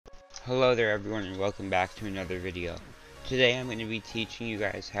Hello there everyone and welcome back to another video. Today I'm going to be teaching you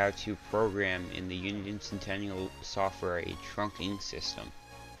guys how to program in the Uniden Centennial software a trunking system.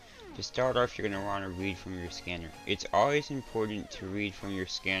 To start off, you're going to want to read from your scanner. It's always important to read from your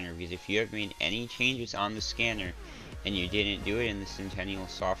scanner because if you have made any changes on the scanner and you didn't do it in the Centennial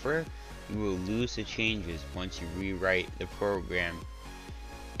software, you will lose the changes once you rewrite the program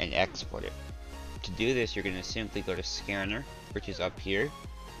and export it. To do this, you're going to simply go to Scanner, which is up here,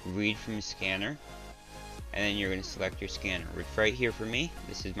 read from scanner, and then you're going to select your scanner, which right here for me,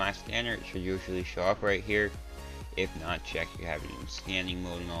 this is my scanner. It should usually show up right here. If not, check you have it in scanning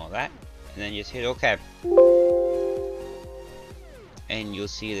mode and all that, and then just hit OK, and you'll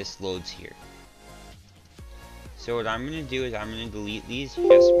see this loads here. So what I'm going to do is I'm going to delete these just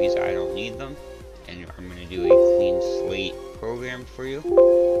because I don't need them, and I'm going to do a clean slate program for you.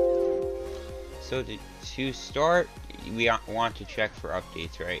 So to start, we want to check for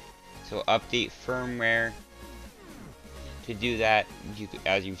updates, right? So update firmware. To do that,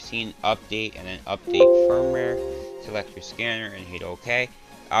 as you've seen, update and then update firmware. Select your scanner and hit OK.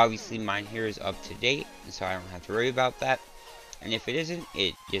 Obviously mine here is up to date, so I don't have to worry about that. And if it isn't,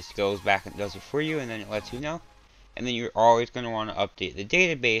 it just goes back and does it for you, and then it lets you know. And then you're always going to want to update the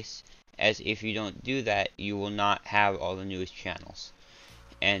database, as if you don't do that, you will not have all the newest channels.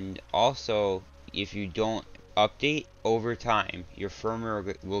 And also, if you don't update over time, your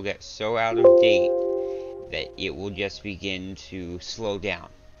firmware will get so out of date that it will just begin to slow down.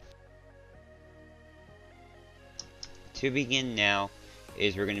 To begin now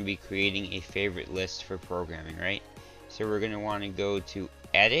is we're going to be creating a favorite list for programming, right? So we're going to want to go to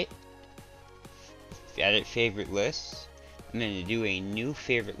edit favorite lists. I'm going to do a new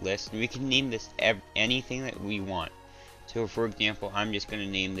favorite list, and we can name this anything that we want. So for example, I'm just going to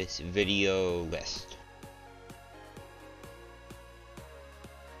name this video list.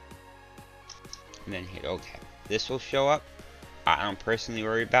 And then hit OK. This will show up. I don't personally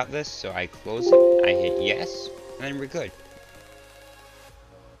worry about this, so I close it, I hit yes, and then we're good.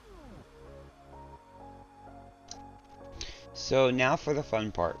 So now for the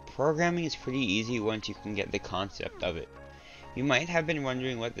fun part. Programming is pretty easy once you can get the concept of it. You might have been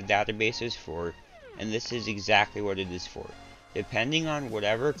wondering what the database is for, and this is exactly what it is for. Depending on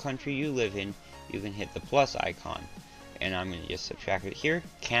whatever country you live in, you can hit the plus icon. And I'm going to just subtract it here.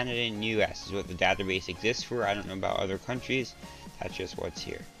 Canada and US is what the database exists for. I don't know about other countries. That's just what's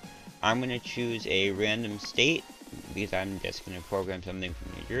here. I'm going to choose a random state because I'm just going to program something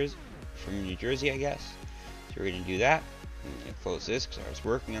from New Jersey, I guess. So we're going to do that. I'm going to close this because I was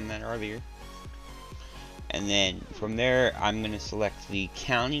working on that earlier. And then from there, I'm going to select the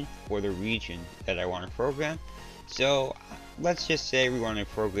county or the region that I want to program. So let's just say we want to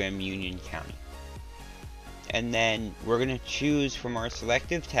program Union County. And then we're going to choose from our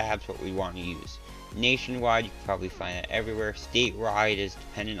selective tabs what we want to use. Nationwide, you can probably find that everywhere. Statewide is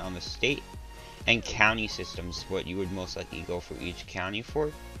dependent on the state. And county systems, what you would most likely go for each county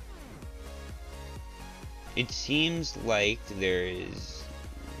for. It seems like there is...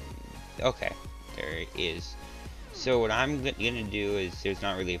 Okay, there it is. So what I'm going to do is, there's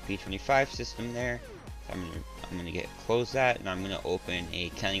not really a P25 system there. So I'm going to close that, and I'm going to open a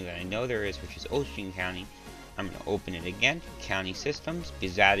county that I know there is, which is Ocean County. I'm going to open it again, county systems,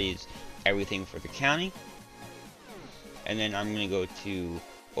 because that is everything for the county. And then I'm going to go to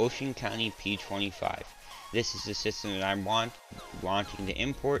Ocean County P25. This is the system that I'm wanting to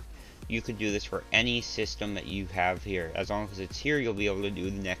import. You could do this for any system that you have here. As long as it's here, you'll be able to do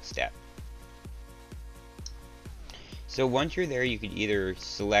the next step. So once you're there, you could either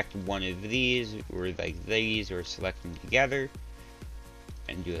select one of these, or like these, or select them together,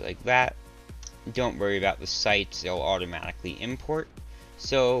 and do it like that. Don't worry about the sites, they'll automatically import.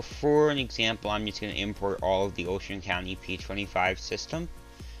 So for an example, I'm just going to import all of the Ocean County P25 system.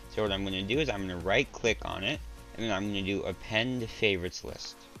 So what I'm going to do is I'm going to right click on it, and then I'm going to do append favorites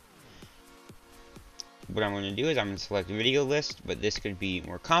list. What I'm going to do is I'm going to select video list, but this could be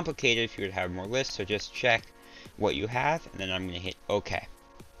more complicated if you would have more lists, so just check what you have, and then I'm going to hit OK.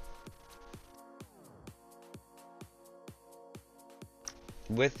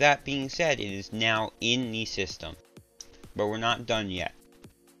 With that being said, it is now in the system, but we're not done yet.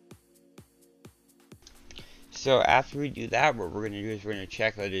 So after we do that, what we're going to do is we're going to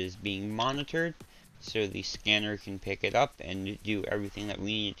check that it is being monitored, so the scanner can pick it up and do everything that we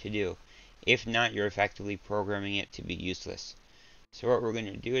need it to do. If not, you're effectively programming it to be useless. So what we're going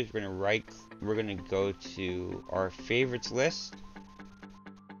to do is we're going to go to our favorites list,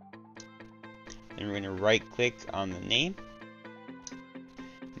 and we're going to right click on the name,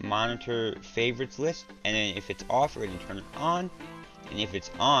 monitor favorites list, and then if it's off, we're going to turn it on, and if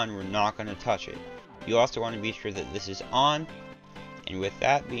it's on, we're not going to touch it. You also want to be sure that this is on, and with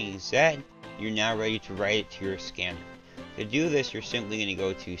that being said, you're now ready to write it to your scanner. To do this, you're simply going to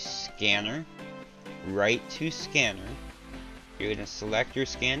go to Scanner, Write to Scanner. You're going to select your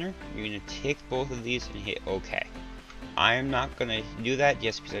scanner, you're going to tick both of these and hit OK. I am not going to do that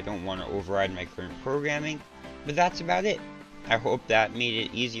just because I don't want to override my current programming, but that's about it. I hope that made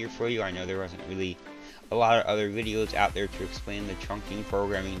it easier for you. I know there wasn't really a lot of other videos out there to explain the trunking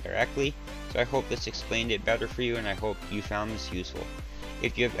programming directly, so I hope this explained it better for you, and I hope you found this useful.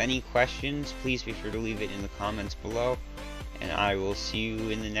 If you have any questions, please be sure to leave it in the comments below, and I will see you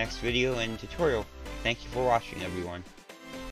in the next video and tutorial. Thank you for watching, everyone.